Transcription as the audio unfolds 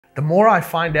The more I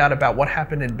find out about what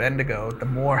happened in Bendigo, the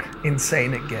more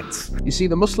insane it gets. You see,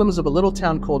 the Muslims of a little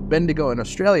town called Bendigo in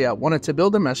Australia wanted to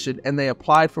build a masjid, and they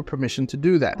applied for permission to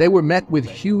do that. They were met with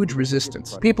huge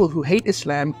resistance. People who hate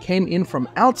Islam came in from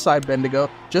outside Bendigo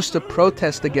just to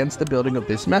protest against the building of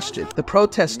this masjid. The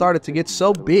protest started to get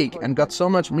so big and got so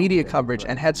much media coverage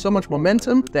and had so much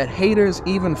momentum that haters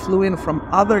even flew in from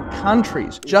other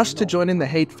countries just to join in the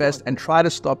hate fest and try to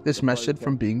stop this masjid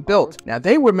from being built. Now,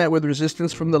 they were met with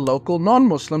resistance from the local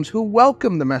non-Muslims who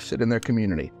welcomed the masjid in their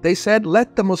community. They said,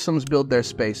 let the Muslims build their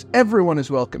space. Everyone is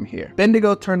welcome here.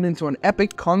 Bendigo turned into an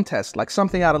epic contest, like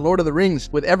something out of Lord of the Rings,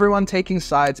 with everyone taking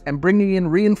sides and bringing in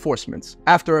reinforcements.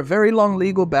 After a very long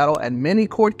legal battle and many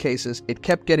court cases, it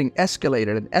kept getting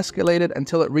escalated and escalated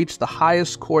until it reached the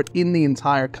highest court in the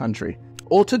entire country,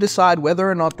 all to decide whether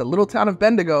or not the little town of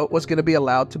Bendigo was going to be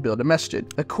allowed to build a masjid.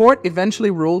 The court eventually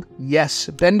ruled, yes,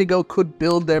 Bendigo could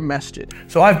build their masjid.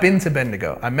 So I've been to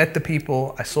Bendigo. I met the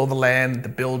people, I saw the land, the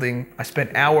building. I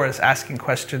spent hours asking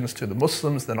questions to the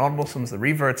Muslims, the non-Muslims, the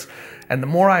reverts, and the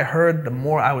more I heard, the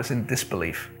more I was in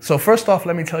disbelief. So first off,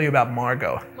 let me tell you about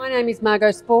Margot. My name is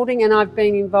Margot Spalding, and I've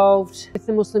been involved with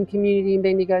the Muslim community in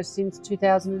Bendigo since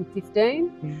 2015,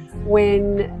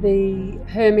 when the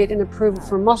permit and approval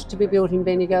for a mosque to be built in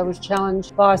Bendigo was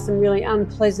challenged by some really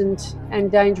unpleasant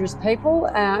and dangerous people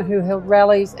who held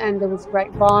rallies, and there was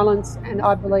great violence, and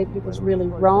I believe it was really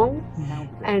wrong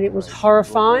and it was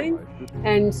horrifying.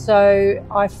 And so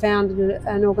I founded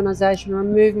an organisation or a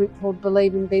movement called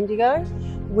Believe in Bendigo,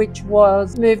 which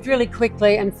was moved really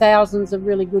quickly, and thousands of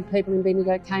really good people in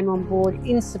Bendigo came on board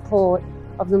in support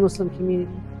of the Muslim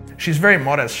community. She's very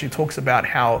modest. She talks about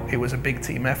how it was a big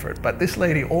team effort, but this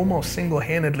lady almost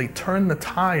single-handedly turned the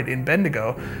tide in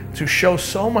Bendigo to show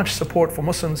so much support for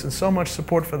Muslims and so much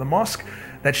support for the mosque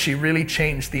that she really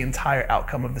changed the entire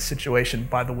outcome of the situation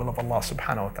by the will of Allah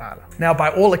subhanahu wa ta'ala. Now, by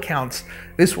all accounts,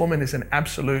 this woman is an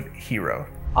absolute hero.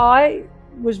 I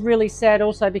was really sad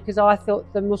also because I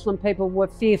thought the Muslim people were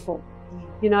fearful,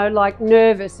 you know, like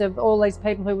nervous of all these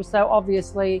people who were so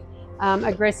obviously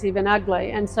aggressive and ugly.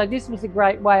 And so this was a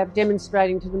great way of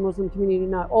demonstrating to the Muslim community,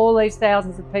 no, all these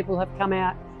thousands of people have come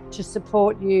out to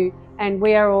support you, and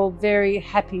we are all very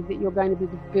happy that you're going to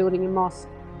be building a mosque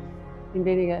in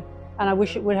Bendigo. And I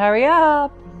wish it would hurry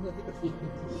up.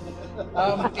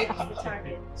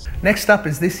 Next up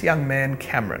is this young man,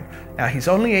 Cameron. Now, he's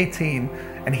only 18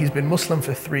 and he's been Muslim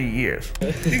for 3 years.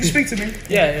 Can you speak to me?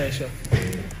 Yeah, sure.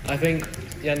 I think,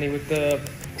 Yanni, with the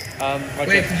project...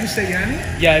 Wait, did you say Yanni?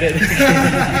 Yeah, I did.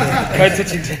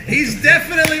 He's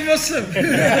definitely Muslim.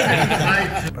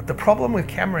 But the problem with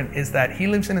Cameron is that he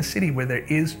lives in a city where there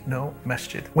is no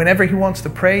masjid. Whenever he wants to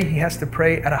pray, he has to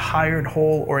pray at a hired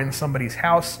hall or in somebody's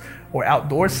house or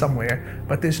outdoors somewhere,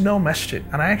 but there's no masjid.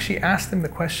 And I actually asked him the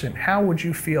question, how would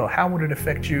you feel? How would it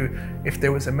affect you if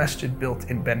there was a masjid built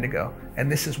in Bendigo?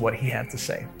 And this is what he had to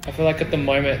say. I feel like at the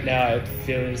moment now it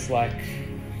feels like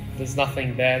there's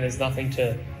nothing there, there's nothing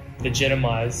to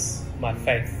legitimize my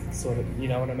faith, sort of, you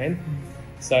know what I mean?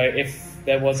 So if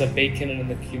there was a beacon in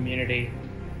the community,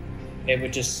 it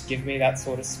would just give me that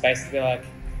sort of space to be like,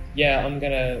 yeah, I'm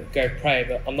gonna go pray,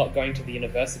 but I'm not going to the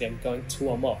university, I'm going to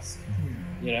a mosque,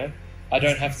 you know? I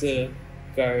don't have to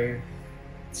go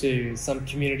to some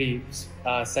community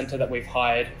centre that we've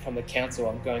hired from the council,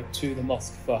 I'm going to the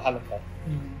mosque for halakha,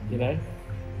 you know?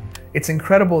 It's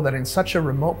incredible that in such a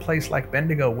remote place like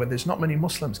Bendigo, where there's not many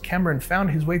Muslims, Cameron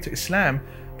found his way to Islam,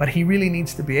 but he really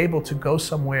needs to be able to go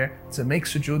somewhere to make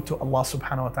sujood to Allah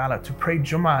subhanahu wa ta'ala, to pray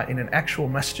Jummah in an actual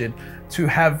masjid, to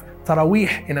have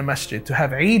Taraweeh in a masjid, to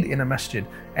have Eid in a masjid,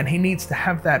 and he needs to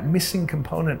have that missing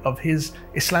component of his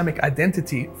Islamic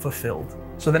identity fulfilled.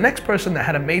 So the next person that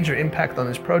had a major impact on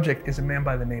this project is a man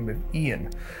by the name of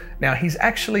Ian. Now, he's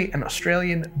actually an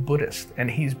Australian Buddhist, and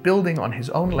he's building on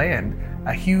his own land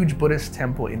a huge Buddhist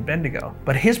temple in Bendigo.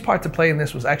 But his part to play in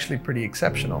this was actually pretty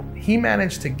exceptional. He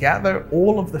managed to gather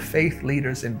all of the faith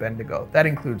leaders in Bendigo. That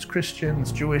includes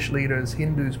Christians, Jewish leaders,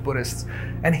 Hindus, Buddhists.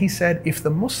 And he said, if the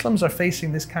Muslims are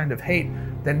facing this kind of hate,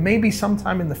 then maybe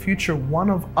sometime in the future, one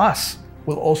of us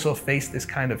will also face this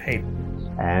kind of hate.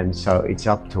 And so it's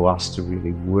up to us to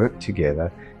really work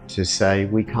together to say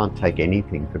we can't take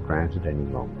anything for granted any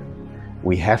longer.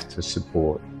 We have to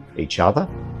support each other,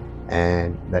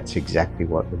 and that's exactly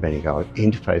what the Bendigo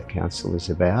Interfaith Council is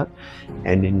about.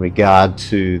 And in regard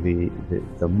to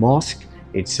the mosque,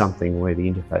 it's something where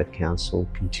the Interfaith Council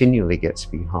continually gets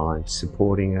behind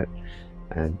supporting it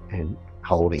and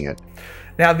holding it.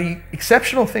 Now, the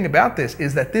exceptional thing about this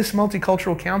is that this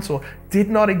multicultural council did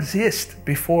not exist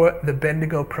before the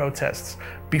Bendigo protests.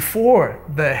 before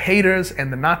the haters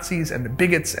and the Nazis and the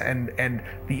bigots and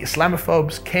the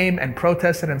Islamophobes came and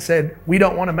protested and said, we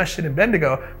don't want a masjid in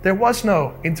Bendigo, there was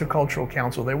no intercultural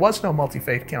council, there was no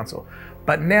multi-faith council.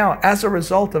 But now, as a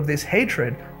result of this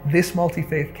hatred, this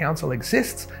multi-faith council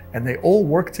exists, and they all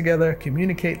work together,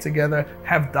 communicate together,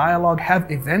 have dialogue, have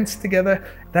events together.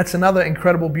 That's another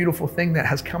incredible, beautiful thing that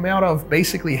has come out of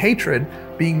basically hatred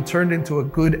being turned into a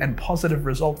good and positive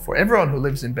result for everyone who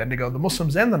lives in Bendigo, the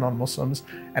Muslims and the non-Muslims,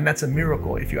 and that's a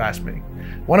miracle if you ask me.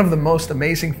 One of the most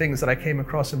amazing things that I came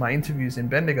across in my interviews in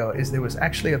Bendigo is there was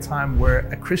actually a time where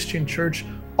a Christian church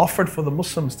offered for the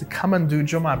Muslims to come and do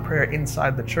Jummah prayer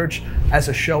inside the church as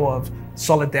a show of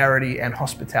solidarity and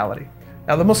hospitality.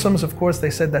 Now the Muslims, of course, they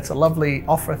said that's a lovely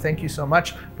offer, thank you so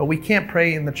much, but we can't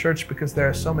pray in the church because there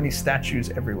are so many statues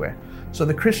everywhere. So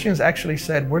the Christians actually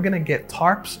said, we're going to get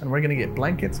tarps and we're going to get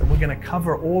blankets and we're going to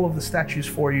cover all of the statues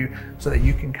for you so that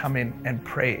you can come in and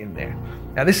pray in there.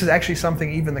 Now this is actually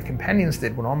something even the companions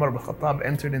did. When Umar ibn Khattab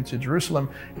entered into Jerusalem,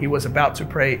 he was about to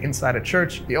pray inside a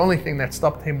church. The only thing that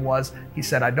stopped him was, he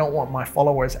said, I don't want my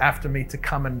followers after me to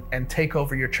come and take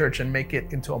over your church and make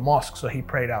it into a mosque. So he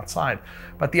prayed outside.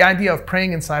 But the idea of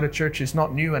praying inside a church is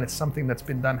not new, and it's something that's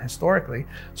been done historically.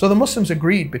 So the Muslims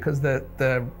agreed because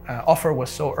the offer was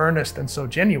so earnest and so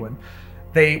genuine.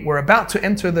 They were about to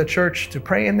enter the church to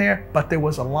pray in there, but there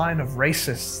was a line of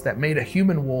racists that made a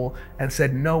human wall and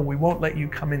said, no, we won't let you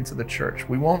come into the church.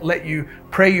 We won't let you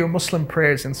pray your Muslim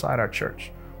prayers inside our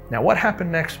church. Now, what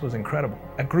happened next was incredible.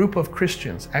 A group of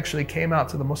Christians actually came out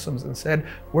to the Muslims and said,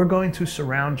 we're going to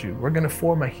surround you. We're going to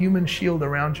form a human shield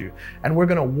around you, and we're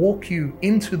going to walk you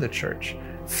into the church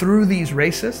through these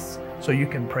racists so you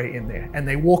can pray in there. And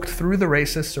they walked through the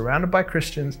racists, surrounded by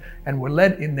Christians, and were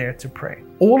led in there to pray.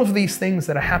 All of these things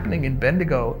that are happening in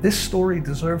Bendigo, this story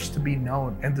deserves to be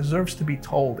known and deserves to be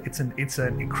told. It's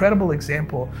an incredible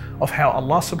example of how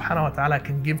Allah subhanahu wa ta'ala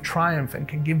can give triumph and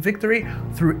can give victory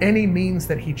through any means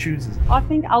that He chooses. I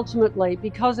think ultimately,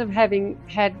 because of having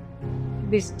had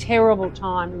this terrible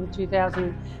time in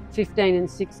 2015 and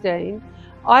 16,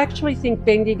 I actually think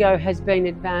Bendigo has been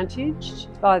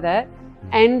advantaged by that,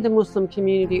 and the Muslim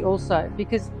community also,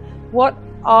 because what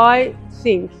I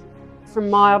think from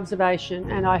my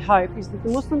observation, and I hope, is that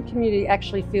the Muslim community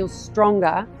actually feels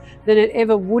stronger than it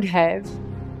ever would have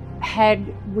had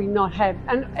we not have,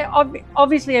 and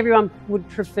obviously everyone would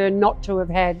prefer not to have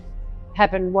had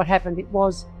happen what happened. It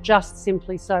was just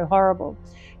simply so horrible.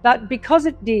 But because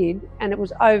it did, and it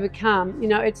was overcome, you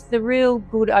know, it's the real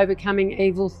good overcoming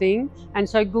evil thing, and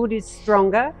so good is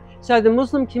stronger. So the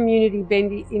Muslim community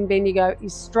in Bendigo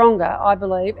is stronger, I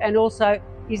believe, and also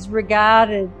is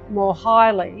regarded more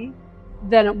highly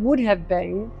than it would have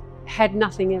been had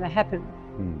nothing ever happened,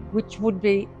 which would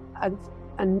be a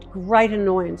great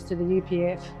annoyance to the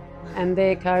UPF and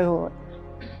their cohort.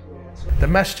 The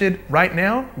masjid right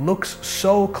now looks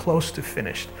so close to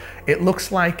finished. It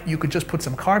looks like you could just put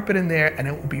some carpet in there and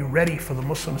it will be ready for the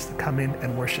Muslims to come in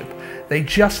and worship. They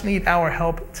just need our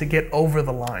help to get over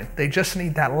the line. They just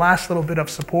need that last little bit of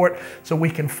support so we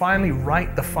can finally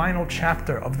write the final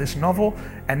chapter of this novel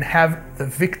and have the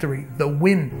victory, the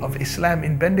win of Islam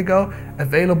in Bendigo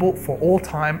available for all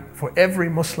time, for every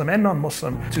Muslim and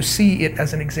non-Muslim to see it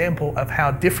as an example of how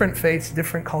different faiths,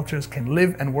 different cultures can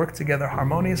live and work together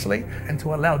harmoniously, and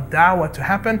to allow da'wah to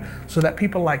happen so that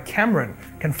people like Cameron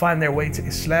can find their way to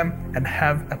Islam and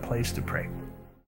have a place to pray.